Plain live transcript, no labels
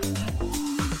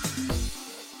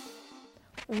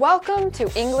Welcome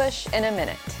to English in a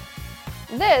Minute.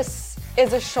 This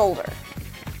is a shoulder.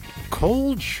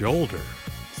 Cold shoulder.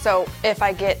 So if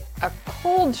I get a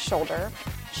cold shoulder,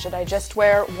 should I just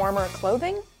wear warmer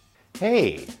clothing?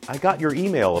 Hey, I got your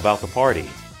email about the party.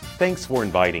 Thanks for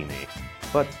inviting me.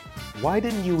 But why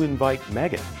didn't you invite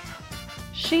Megan?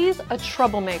 She's a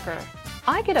troublemaker.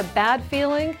 I get a bad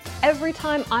feeling every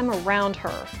time I'm around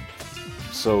her.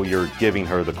 So you're giving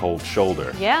her the cold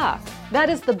shoulder. Yeah, that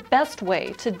is the best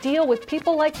way to deal with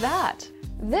people like that.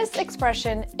 This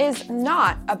expression is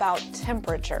not about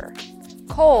temperature.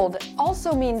 Cold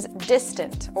also means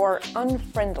distant or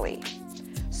unfriendly.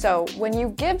 So when you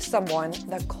give someone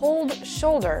the cold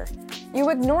shoulder, you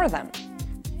ignore them.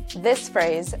 This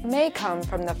phrase may come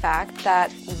from the fact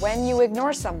that when you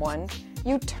ignore someone,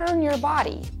 you turn your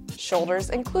body, shoulders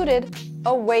included,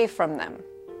 away from them.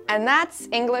 And that's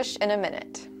English in a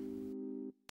Minute.